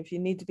occasions, like if you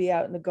need to be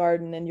out in the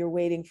garden and you're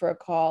waiting for a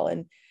call,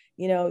 and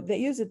they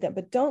use it then.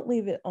 But don't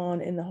leave it on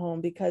in the home,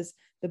 because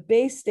the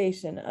base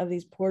station of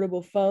these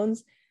portable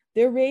phones,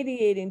 they're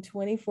radiating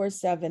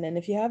 24/7. And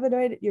if you have it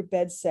right at your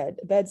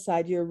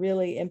bedside, you're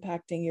really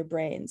impacting your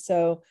brain.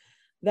 So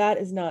that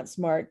is not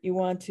smart. You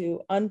want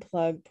to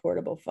unplug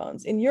portable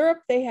phones. In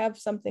Europe, they have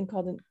something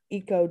called an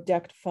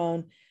eco-decked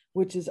phone,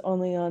 which is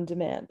only on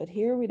demand, but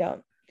here we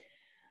don't.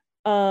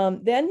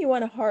 Then you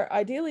want to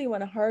ideally you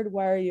want to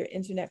hardwire your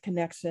internet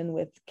connection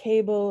with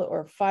cable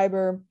or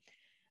fiber.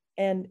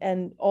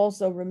 And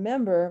also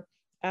remember,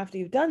 after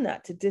you've done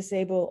that, to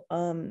disable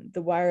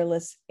the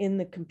wireless in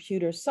the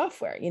computer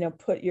software.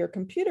 Put your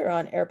computer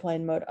on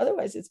airplane mode.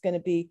 Otherwise, it's going to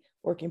be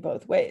working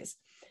both ways.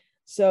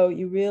 So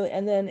you really,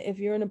 and then if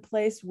you're in a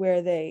place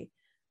where they,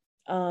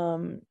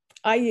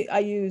 I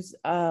use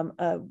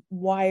a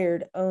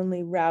wired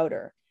only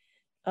router,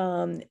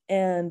 and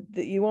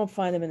you won't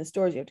find them in the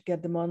stores. You have to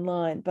get them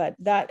online. But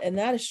that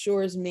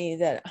assures me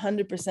that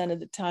 100%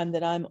 of the time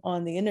that I'm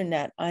on the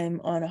internet,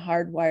 I'm on a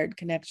hardwired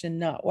connection,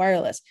 not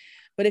wireless.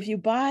 But if you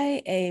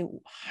buy a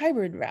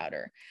hybrid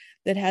router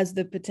that has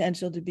the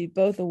potential to be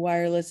both a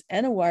wireless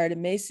and a wired, it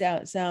may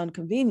sound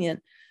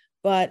convenient,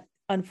 but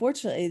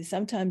unfortunately,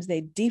 sometimes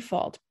they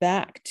default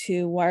back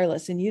to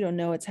wireless and you don't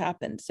know what's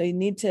happened. So you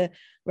need to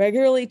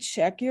regularly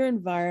check your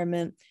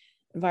environment.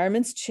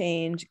 Environments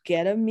change,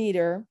 get a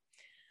meter.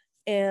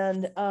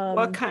 And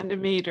what kind of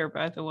meter,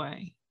 by the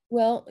way?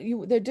 Well,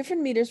 there are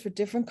different meters for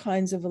different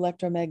kinds of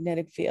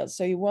electromagnetic fields.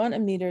 So you want a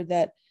meter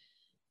that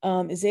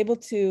is able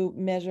to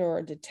measure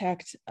or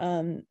detect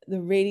the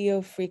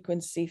radio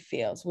frequency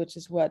fields, which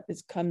is what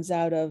comes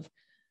out of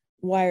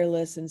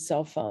wireless and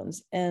cell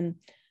phones. And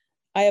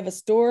I have a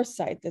store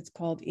site that's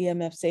called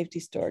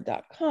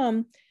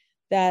emfsafetystore.com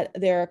that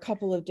there are a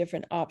couple of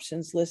different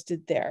options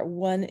listed there.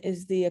 One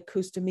is the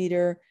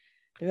acoustimeter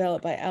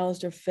developed by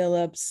Alistair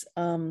Phillips.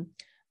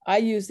 I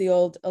use the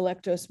old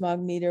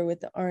electrosmog meter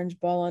with the orange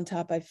ball on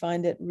top. I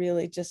find it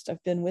really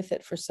I've been with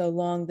it for so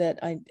long that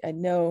I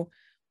know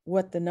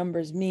what the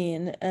numbers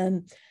mean.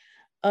 And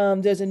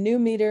there's a new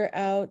meter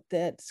out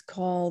that's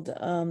called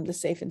the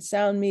Safe and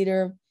Sound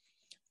meter.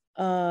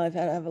 I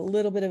have a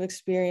little bit of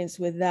experience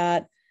with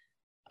that.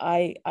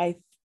 I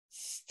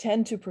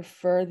tend to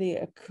prefer the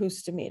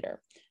acoustimeter.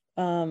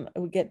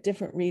 We get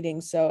different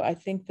readings. So I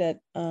think that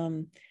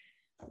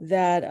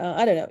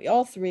I don't know,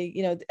 all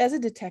three, as a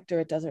detector,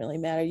 it doesn't really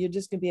matter. You're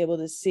just gonna be able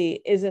to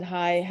see, is it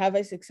high? Have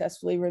I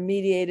successfully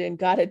remediated and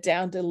got it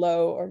down to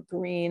low or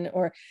green?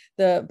 Or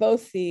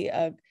both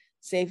the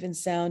Safe and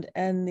Sound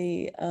and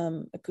the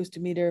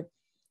acoustimeter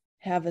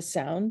have a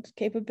sound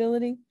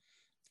capability.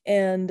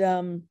 And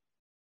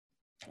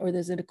or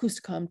there's an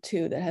Acousticom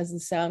too that has the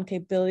sound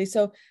capability.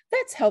 So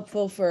that's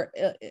helpful for,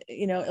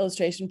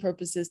 illustration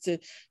purposes, to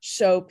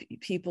show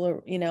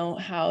people,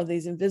 how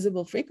these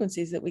invisible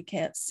frequencies that we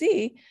can't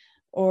see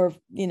or,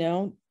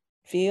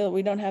 feel.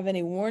 We don't have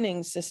any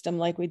warning system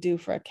like we do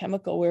for a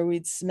chemical where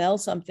we'd smell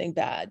something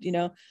bad.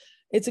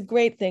 It's a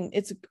great thing.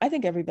 I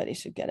think everybody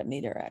should get a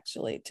meter,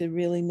 actually, to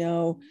really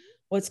know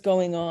what's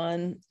going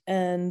on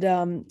and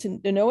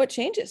to know what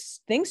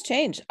changes. Things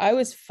change. I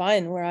was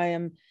fine where I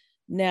am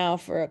now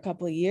for a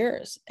couple of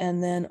years.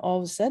 And then all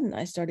of a sudden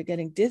I started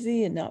getting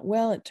dizzy and not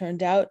well. It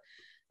turned out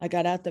I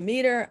got out the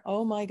meter.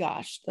 Oh my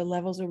gosh, the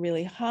levels are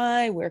really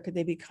high. Where could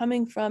they be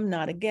coming from?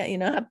 Not again,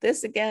 not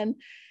this again.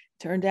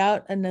 Turned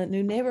out a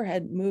new neighbor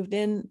had moved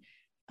in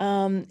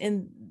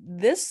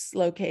this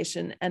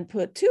location and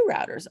put two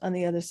routers on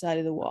the other side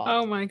of the wall.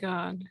 Oh my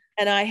God.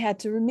 And I had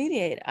to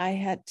remediate.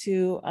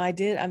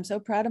 I'm so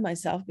proud of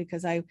myself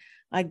because I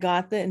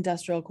got the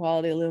industrial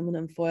quality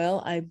aluminum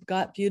foil. I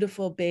got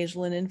beautiful beige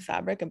linen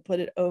fabric and put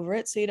it over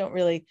it so you don't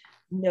really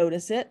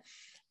notice it.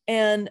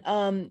 And,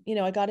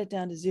 I got it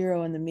down to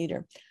 0 in the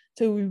meter.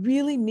 So we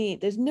really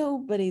need, there's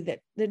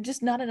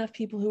just not enough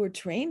people who are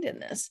trained in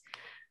this.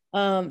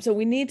 So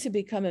we need to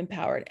become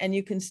empowered. And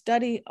you can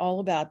study all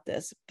about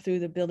this through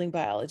the Building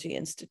Biology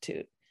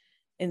Institute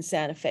in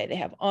Santa Fe. They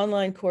have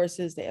online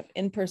courses, they have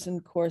in-person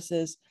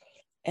courses.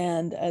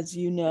 And as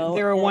you know,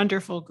 they're a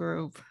wonderful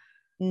group.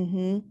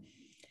 Mm-hmm.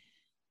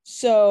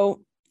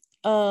 So,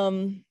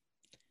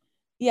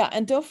 yeah.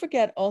 And don't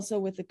forget also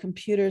with the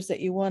computers that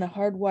you want to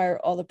hardwire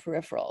all the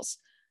peripherals,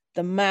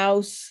 the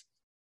mouse,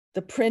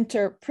 the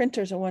printer.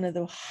 Printers are one of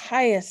the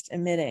highest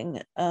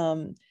emitting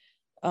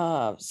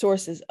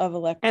sources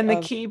of and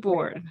the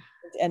keyboard.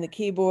 and the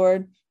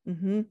keyboard.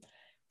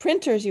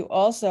 Printers, you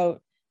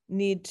also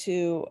need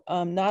to,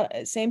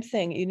 not same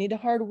thing, you need to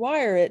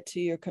hardwire it to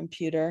your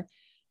computer,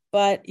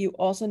 but you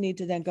also need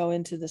to then go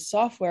into the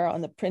software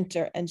on the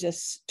printer and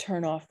just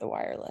turn off the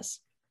wireless,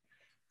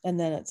 and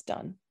then it's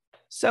done.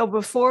 So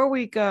before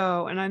we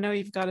go, and I know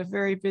you've got a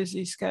very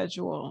busy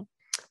schedule,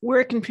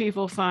 where can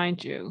people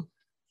find you?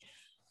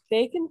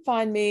 They can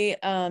find me,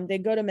 they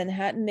go to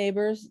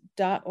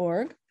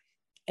manhattanneighbors.org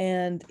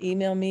and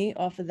email me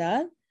off of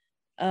that.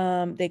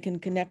 They can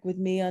connect with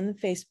me on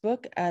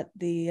Facebook at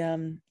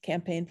the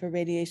Campaign for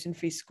Radiation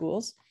Free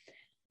Schools.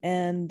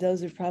 And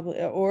those are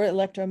probably, or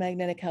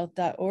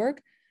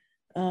electromagnetic-health.org,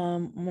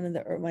 one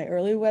of my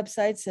early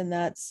websites. And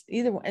that's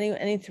either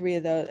any three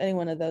of those, any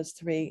one of those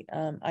three,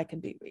 I can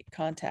be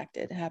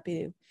contacted.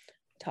 Happy to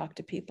talk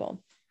to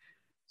people.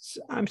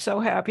 I'm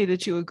so happy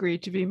that you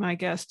agreed to be my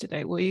guest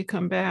today. Will you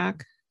come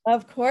back?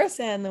 Of course,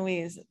 Anne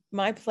Louise.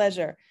 My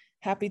pleasure.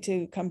 Happy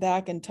to come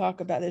back and talk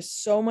about, there's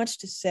so much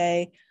to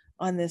say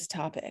on this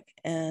topic,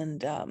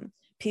 and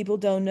people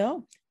don't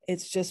know.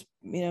 It's just,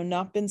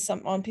 not been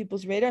on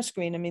people's radar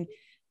screen. I mean,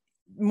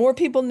 more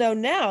people know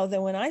now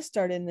than when I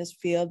started in this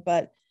field,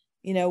 but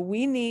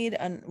we need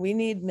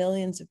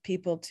millions of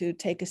people to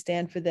take a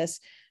stand for this,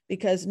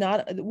 because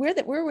where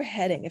we're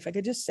heading, if I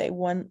could just say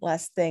one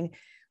last thing,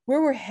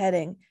 where we're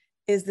heading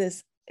is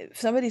this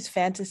somebody's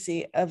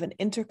fantasy of an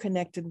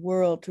interconnected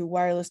world through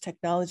wireless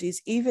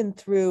technologies, even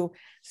through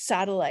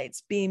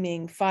satellites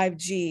beaming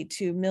 5G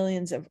to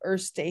millions of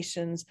Earth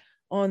stations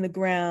on the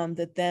ground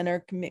that then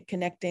are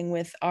connecting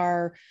with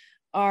our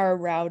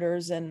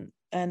routers and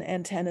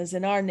antennas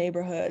in our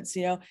neighborhoods.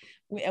 And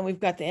we've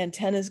got the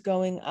antennas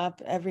going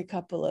up every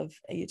couple of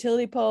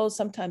utility poles,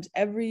 sometimes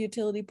every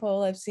utility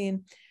pole I've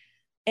seen,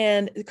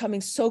 and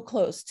coming so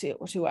close to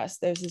us.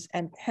 There's this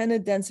antenna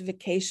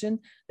densification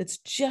that's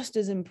just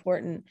as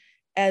important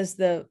as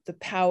the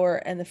power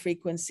and the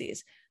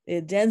frequencies.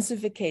 The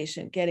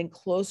densification, getting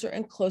closer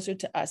and closer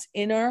to us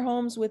in our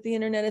homes with the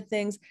Internet of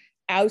Things,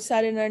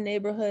 outside in our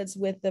neighborhoods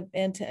with the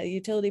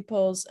utility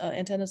poles,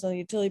 antennas on the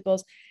utility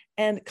poles,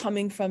 and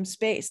coming from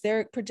space.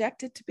 They're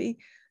projected to be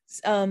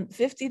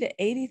 50 to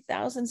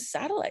 80,000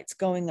 satellites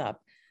going up,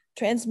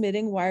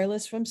 transmitting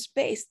wireless from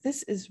space.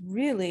 This is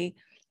really,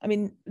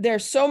 there are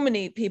so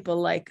many people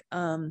like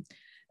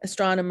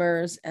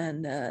astronomers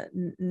and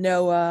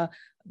NOAA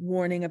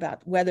warning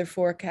about weather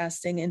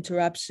forecasting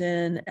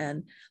interruption,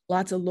 and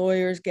lots of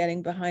lawyers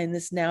getting behind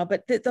this now.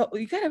 But you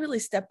got to really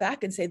step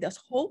back and say this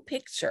whole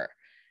picture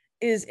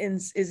is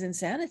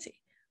insanity.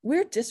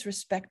 We're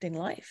disrespecting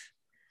life.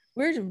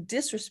 We're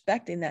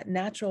disrespecting that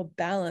natural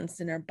balance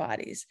in our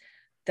bodies,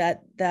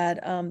 that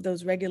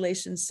those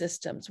regulation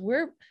systems.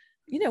 We're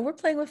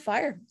playing with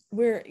fire.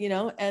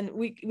 And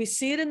we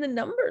see it in the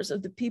numbers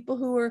of the people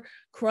who are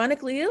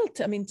chronically ill.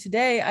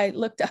 Today I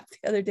looked up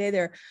the other day,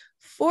 there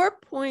are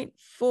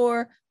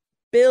 4.4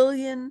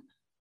 billion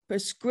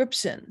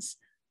prescriptions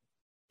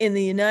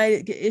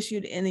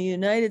issued in the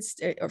United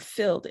States, or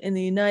filled in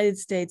the United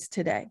States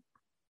today.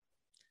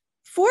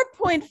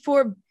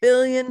 4.4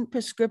 billion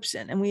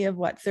prescription, and we have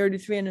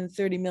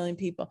 330 million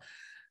people.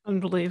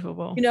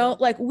 Unbelievable.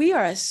 We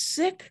are a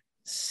sick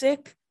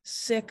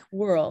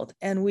world,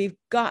 and we've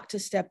got to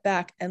step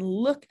back and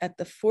look at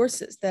the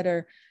forces that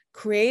are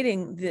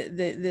creating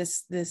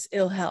this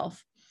ill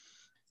health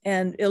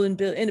and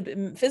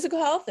physical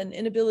health and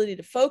inability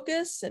to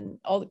focus, and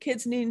all the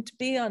kids needing to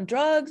be on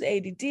drugs,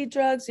 ADD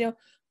drugs.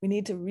 We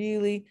need to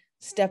really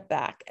step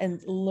back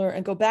and learn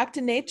and go back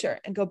to nature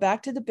and go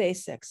back to the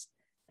basics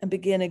and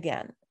begin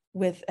again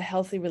with a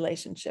healthy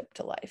relationship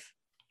to life.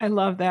 I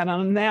love that.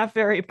 On that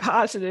very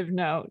positive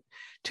note,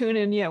 tune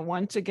in yet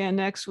once again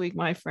next week,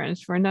 my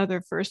friends, for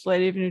another First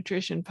Lady of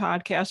Nutrition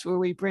podcast, where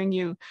we bring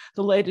you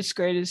the latest,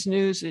 greatest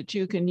news that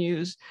you can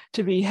use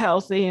to be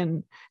healthy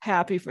and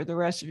happy for the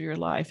rest of your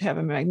life. Have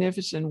a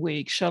magnificent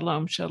week.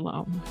 Shalom,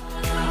 shalom.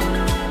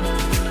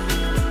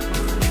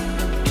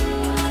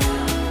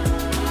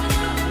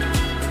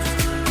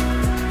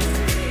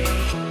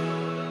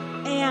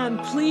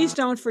 Please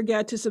don't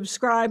forget to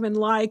subscribe and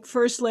like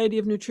First Lady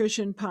of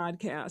Nutrition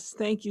podcast.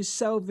 Thank you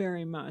so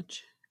very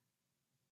much.